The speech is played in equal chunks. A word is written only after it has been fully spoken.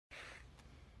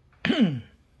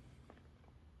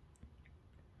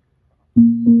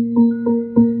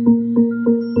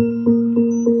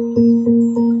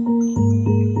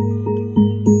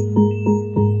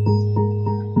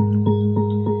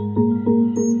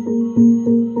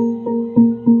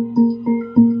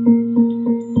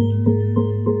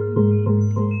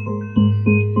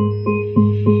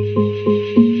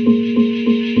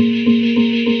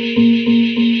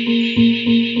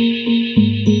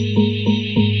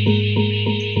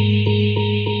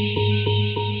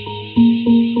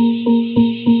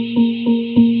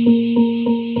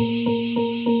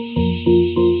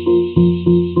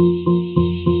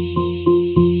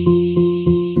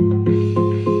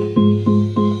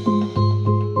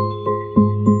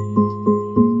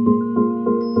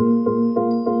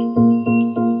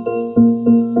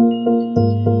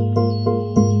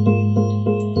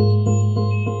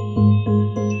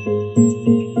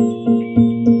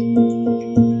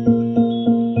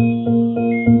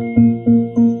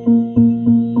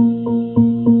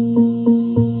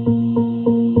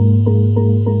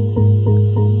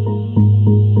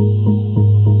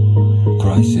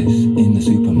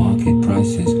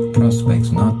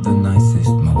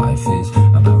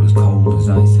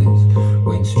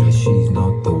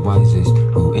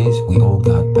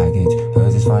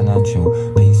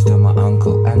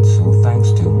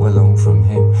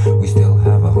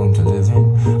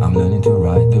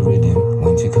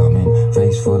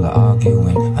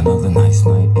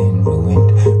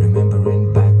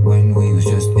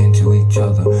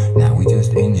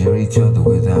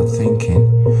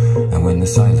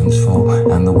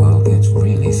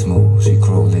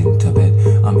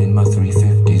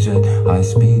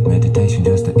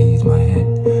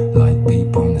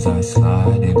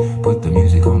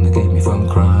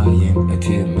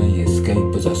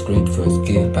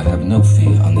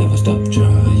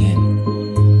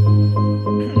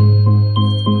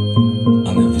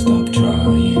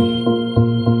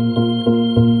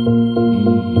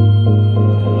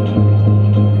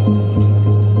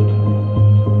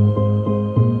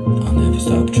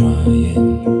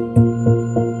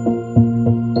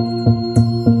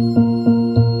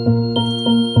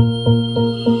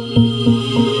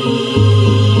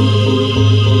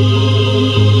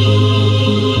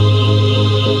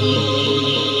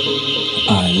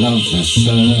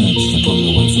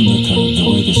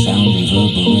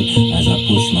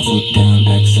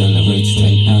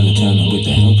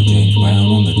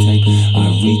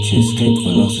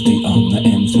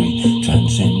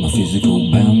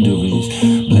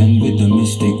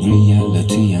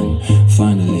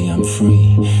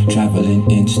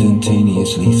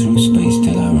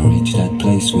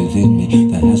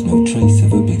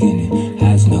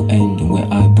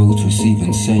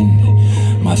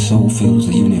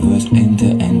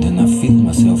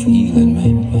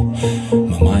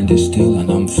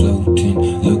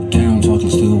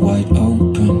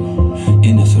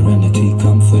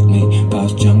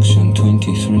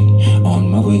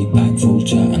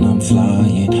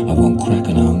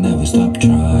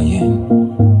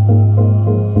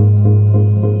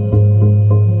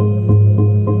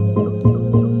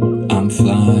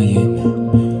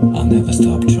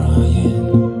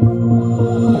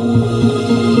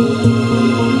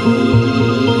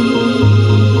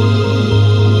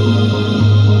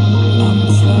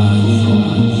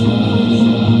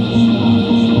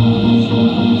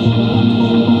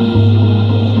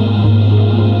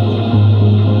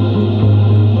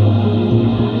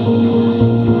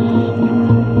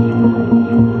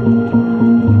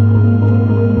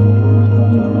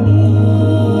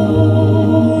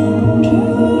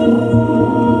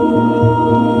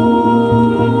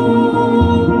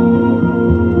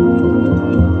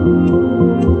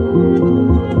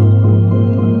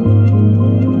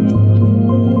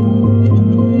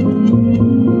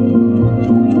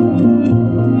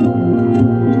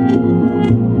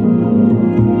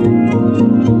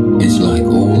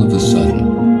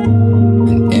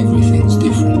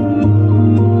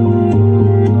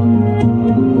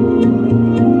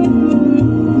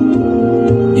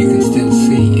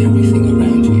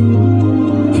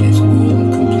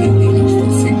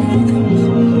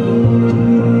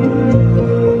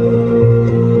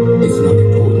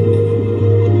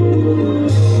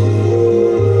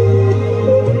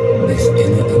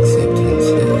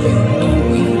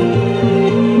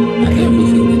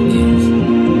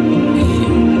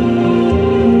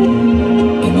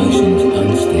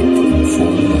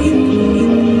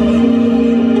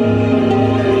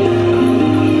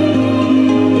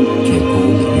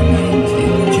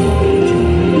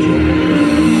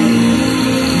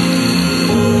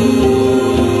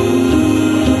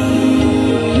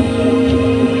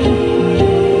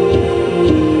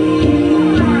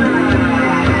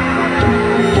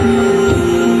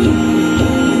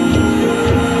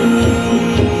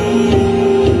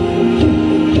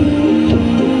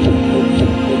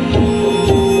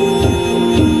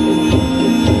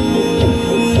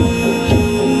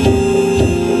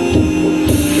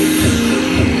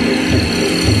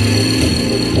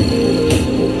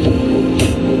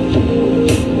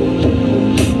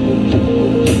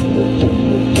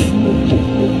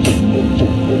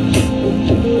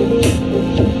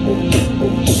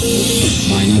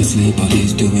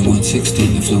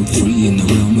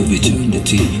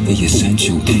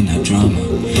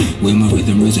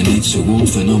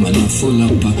full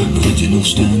up, original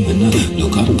stamina.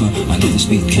 Look up, I never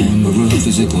speed camera,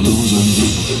 physical laws unreal.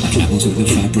 I travel to the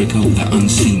fabric of the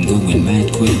unseen, going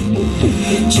mad quick.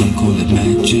 Some call it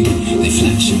magic, they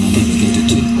flash and I never get a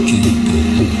ticket.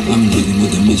 I'm living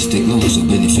with the mystic law, so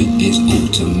benefit is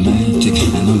automatic.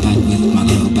 And I'm back with my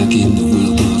girl back in the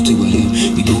real world 2 AM.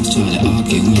 We both started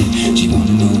arguing, she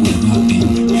wanna know where I've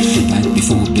been. Back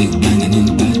before Big Bang and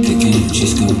then back again. She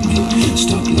scolded me,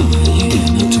 stop lying,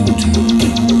 and I told her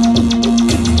I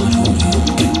might hold her.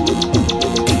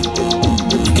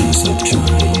 I never stop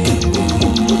trying.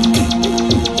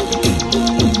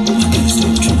 I never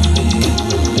stop trying.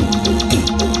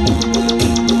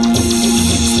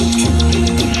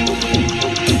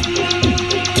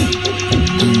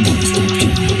 I never stop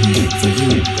trying. For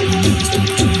you, I never stop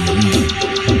trying.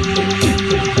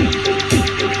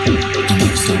 I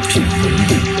never stop trying.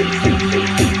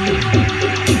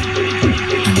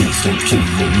 I never stop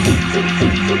trying.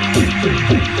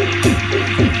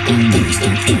 I never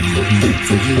stop trying.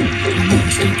 For you, I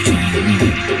never stop trying.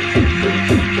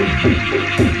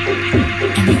 I never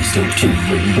stop trying. I never stop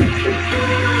trying.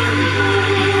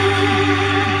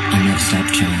 I never stop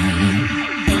trying.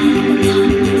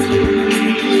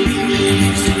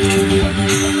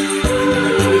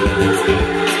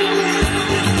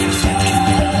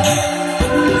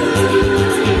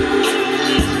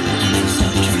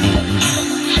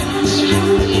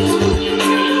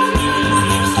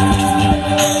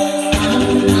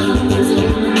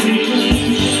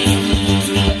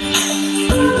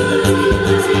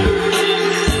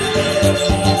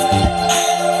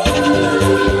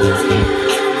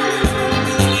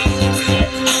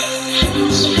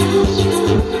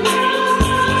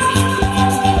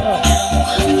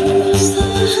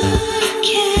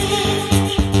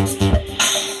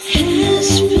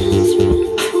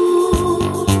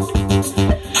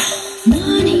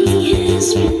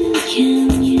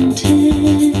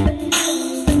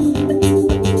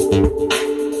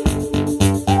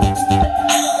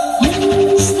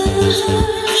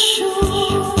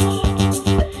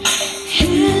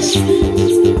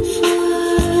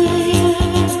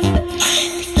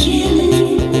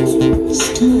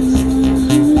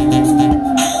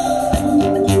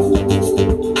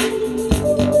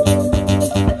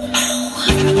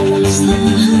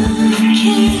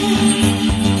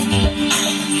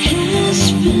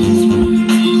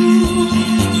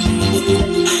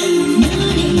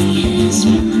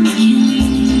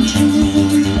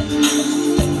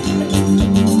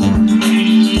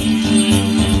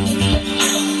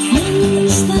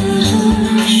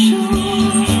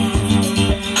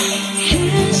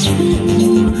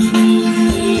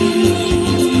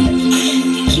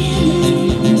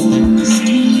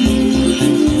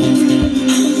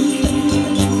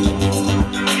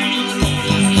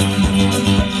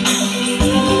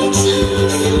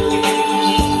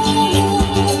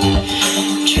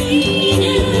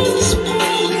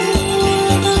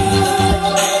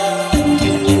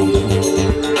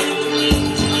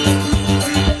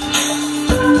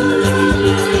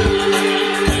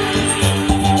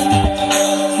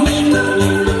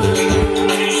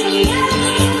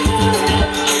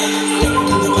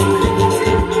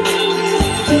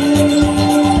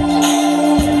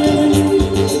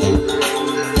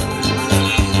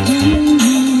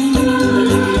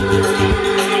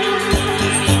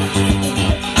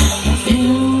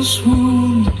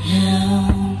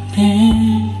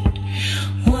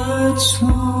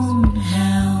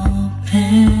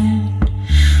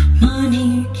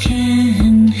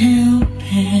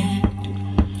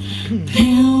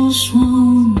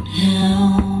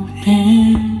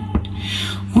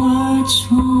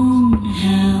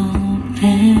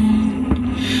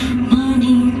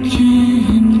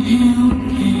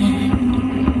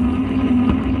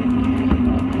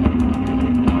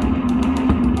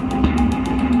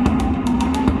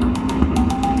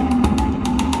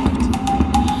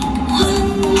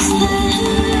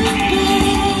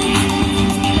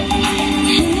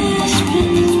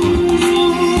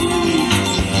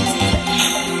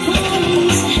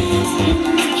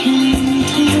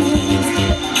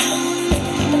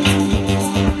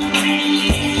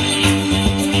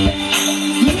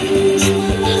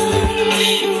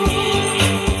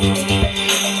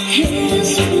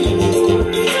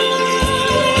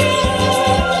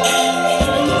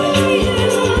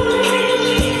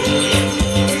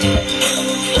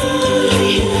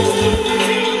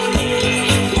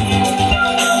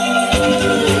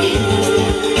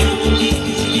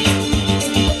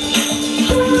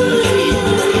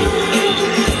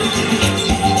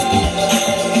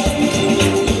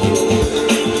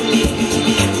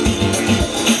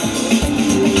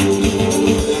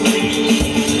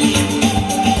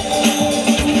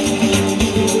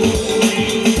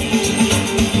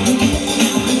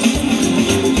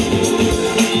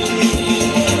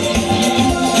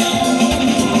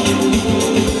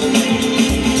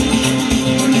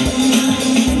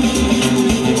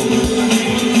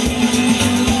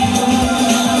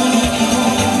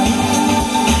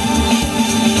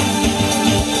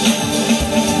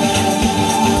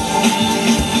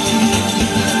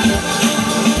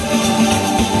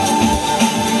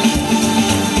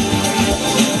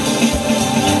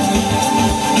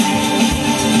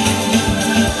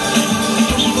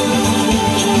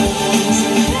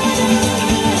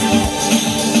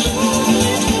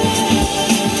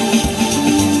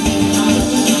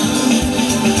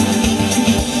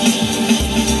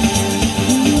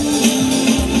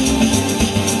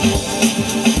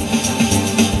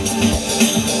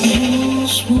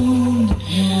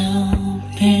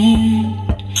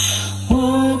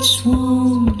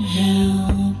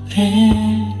 hand.